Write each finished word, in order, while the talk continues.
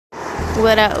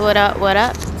What up, what up, what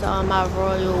up to all my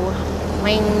royal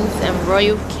queens and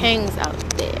royal kings out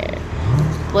there?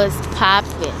 What's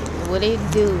poppin'? What it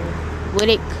do? What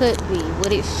it could be?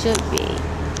 What it should be?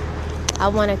 I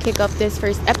want to kick off this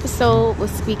first episode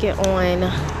with speaking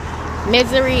on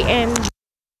misery and...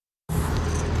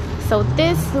 So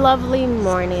this lovely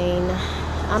morning,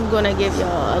 I'm going to give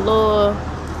y'all a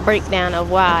little breakdown of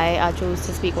why I chose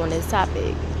to speak on this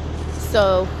topic.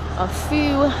 So a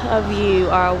few of you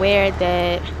are aware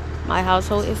that my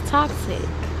household is toxic.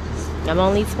 I'm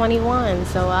only 21,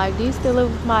 so I do still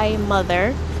live with my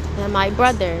mother and my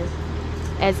brother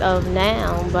as of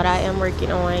now, but I am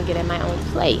working on getting my own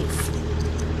place.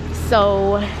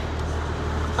 So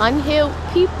unhealed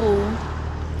people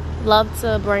love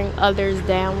to bring others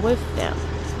down with them.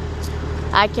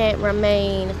 I can't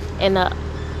remain in a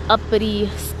uppity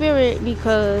spirit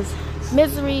because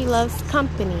misery loves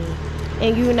company.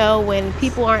 And you know, when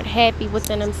people aren't happy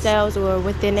within themselves or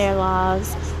within their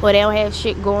lives, or they don't have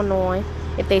shit going on,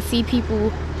 if they see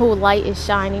people whose light is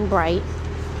shining bright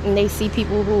and they see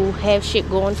people who have shit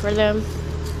going for them,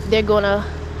 they're gonna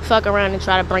fuck around and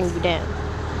try to bring you down.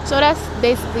 So that's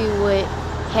basically what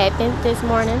happened this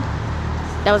morning.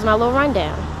 That was my little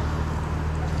rundown.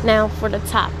 Now for the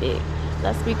topic.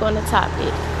 Let's speak on the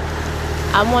topic.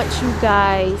 I want you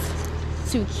guys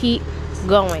to keep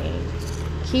going.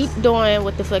 Keep doing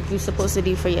what the fuck you're supposed to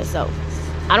do for yourself.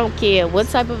 I don't care what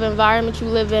type of environment you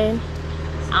live in.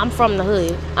 I'm from the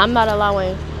hood. I'm not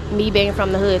allowing me being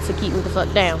from the hood to keep me the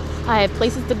fuck down. I have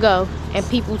places to go and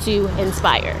people to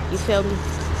inspire. You feel me?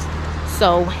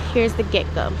 So here's the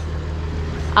get-go.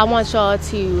 I want y'all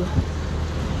to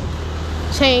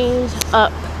change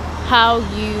up how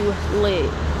you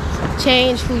live.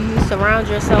 Change who you surround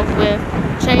yourself with.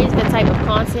 Change the type of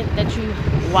content that you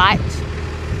watch.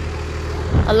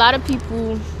 A lot of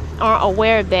people aren't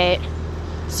aware that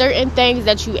certain things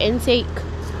that you intake,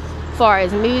 far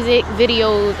as music,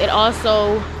 videos, it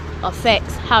also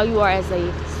affects how you are as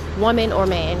a woman or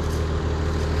man,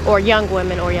 or young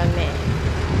woman or young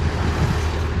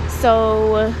man.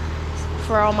 So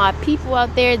for all my people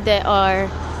out there that are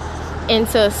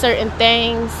into certain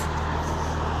things,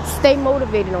 stay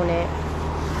motivated on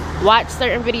it. Watch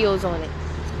certain videos on it.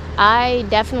 I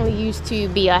definitely used to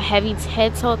be a heavy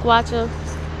TED Talk watcher.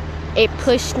 It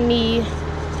pushed me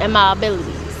and my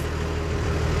abilities.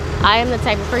 I am the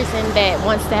type of person that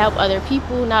wants to help other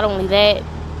people. Not only that,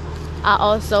 I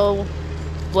also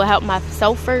will help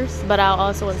myself first, but I'll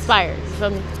also inspire. You feel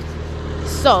me?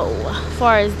 So, as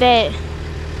far as that,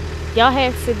 y'all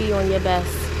have to be on your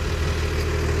best.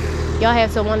 Y'all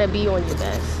have to want to be on your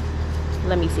best.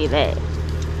 Let me say that.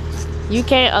 You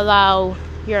can't allow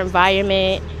your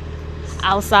environment,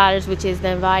 outsiders, which is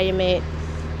the environment,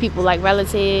 people like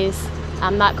relatives.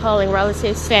 I'm not calling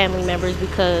relatives family members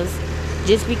because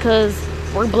just because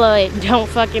we're blood don't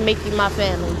fucking make you my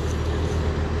family.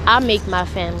 I make my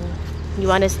family.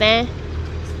 You understand?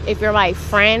 If you're my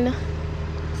friend,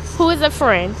 who is a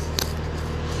friend?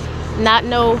 Not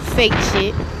no fake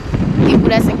shit. People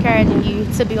that's encouraging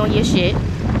you to be on your shit,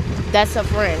 that's a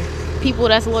friend. People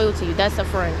that's loyal to you, that's a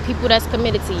friend. People that's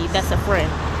committed to you, that's a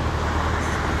friend.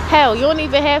 Hell, you don't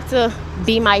even have to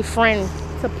be my friend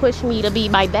to push me to be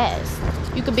my best.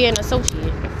 You could be an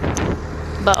associate.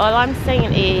 But all I'm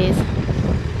saying is,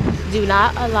 do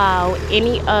not allow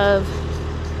any of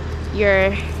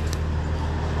your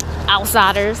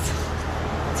outsiders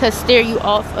to steer you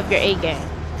off of your A game.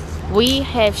 We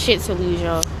have shit to lose,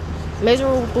 y'all.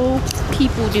 Miserable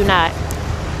people do not.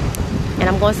 And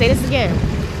I'm going to say this again.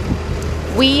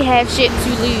 We have shit to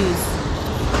lose.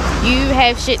 You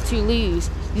have shit to lose.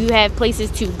 You have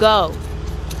places to go.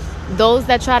 Those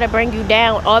that try to bring you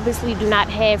down obviously do not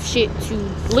have shit to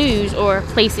lose or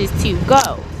places to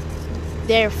go.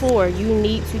 Therefore, you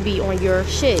need to be on your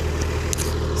shit.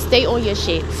 Stay on your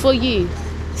shit for you.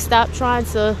 Stop trying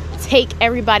to take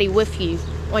everybody with you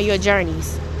on your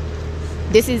journeys.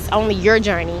 This is only your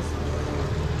journey.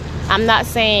 I'm not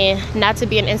saying not to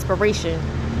be an inspiration.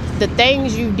 The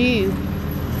things you do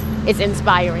is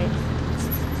inspiring.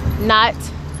 Not,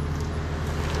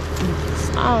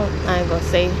 I ain't gonna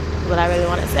say what I really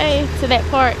want to say to that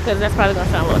part because that's probably gonna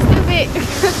sound a little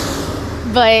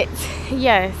stupid. But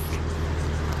yes,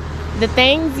 the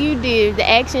things you do, the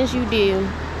actions you do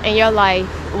in your life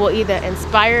will either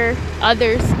inspire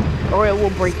others or it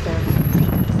will break them.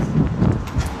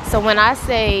 So when I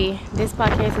say this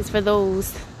podcast is for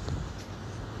those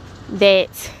that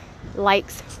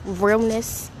likes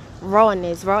realness,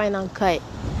 rawness, raw and uncut,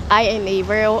 I am a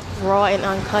real, raw and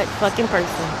uncut fucking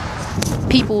person.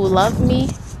 People will love me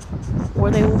or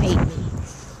they will hate me.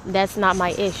 That's not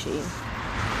my issue.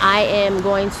 I am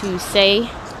going to say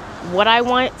what I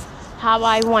want, how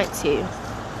I want to.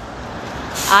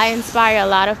 I inspire a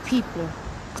lot of people.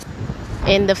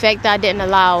 And the fact that I didn't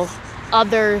allow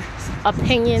other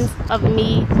opinions of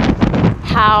me,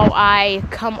 how I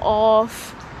come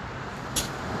off,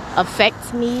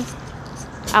 affect me,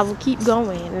 I will keep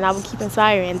going and I will keep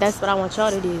inspiring. That's what I want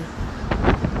y'all to do.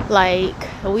 Like,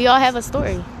 we all have a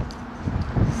story.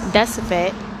 That's a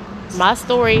fact. My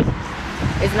story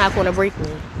is not going to break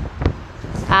me.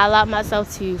 I allowed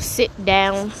myself to sit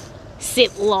down,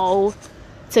 sit low,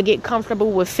 to get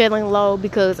comfortable with feeling low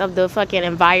because of the fucking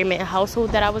environment and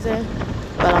household that I was in.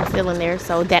 But I'm still in there,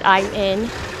 so that I'm in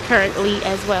currently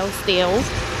as well still.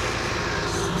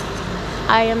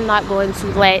 I am not going to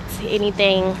let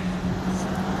anything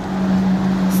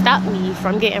stop me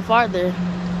from getting farther.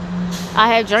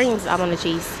 I have dreams I want to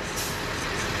chase.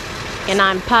 And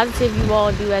I'm positive you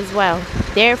all do as well.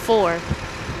 Therefore,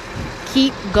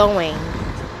 keep going.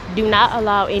 Do not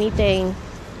allow anything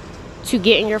to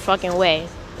get in your fucking way.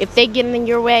 If they get in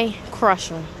your way, crush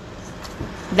them.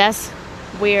 That's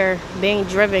where being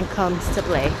driven comes to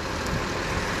play.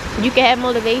 You can have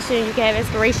motivation, you can have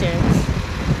inspiration.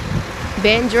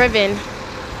 Being driven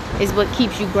is what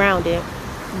keeps you grounded.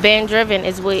 Being driven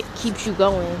is what keeps you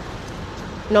going.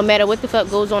 No matter what the fuck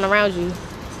goes on around you,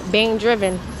 being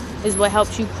driven is what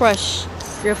helps you crush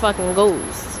your fucking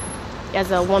goals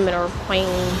as a woman or queen,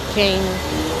 king,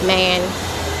 man.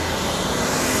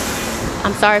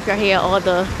 I'm sorry if y'all hear all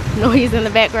the noise in the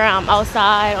background. I'm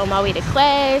outside on my way to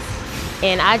class,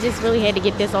 and I just really had to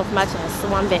get this off my chest, so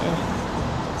I'm venting.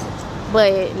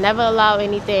 But never allow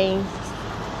anything,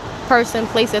 person,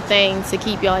 place, or thing to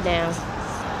keep y'all down.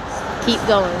 Keep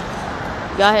going.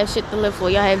 Y'all have shit to live for.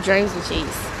 Y'all have dreams to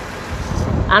chase.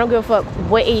 I don't give a fuck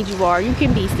what age you are. You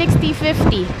can be 60,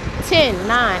 50, 10,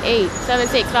 9, 8, 7,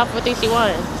 6, 5, 4, 3, 2,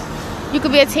 1. You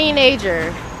could be a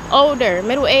teenager, older,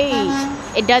 middle age.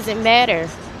 It doesn't matter.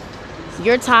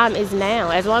 Your time is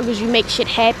now. As long as you make shit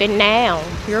happen now,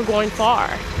 you're going far.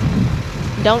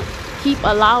 Don't keep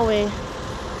allowing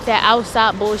that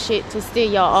outside bullshit to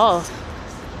steal y'all off.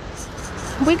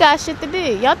 We got shit to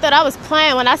do. Y'all thought I was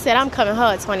playing when I said I'm coming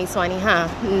hard 2020, huh?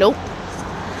 Nope.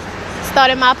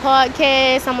 Started my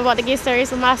podcast. I'm about to get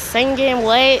serious with my singing.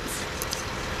 What?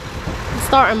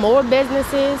 Starting more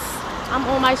businesses. I'm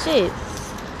on my shit.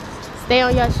 Stay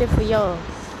on y'all shit for y'all.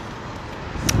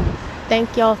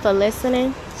 Thank y'all for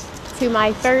listening to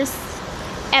my first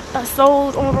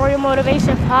episode on Royal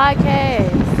Motivation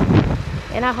Podcast.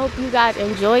 And I hope you guys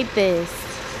enjoyed this.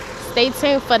 Stay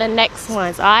tuned for the next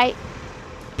ones, alright?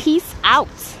 Peace out.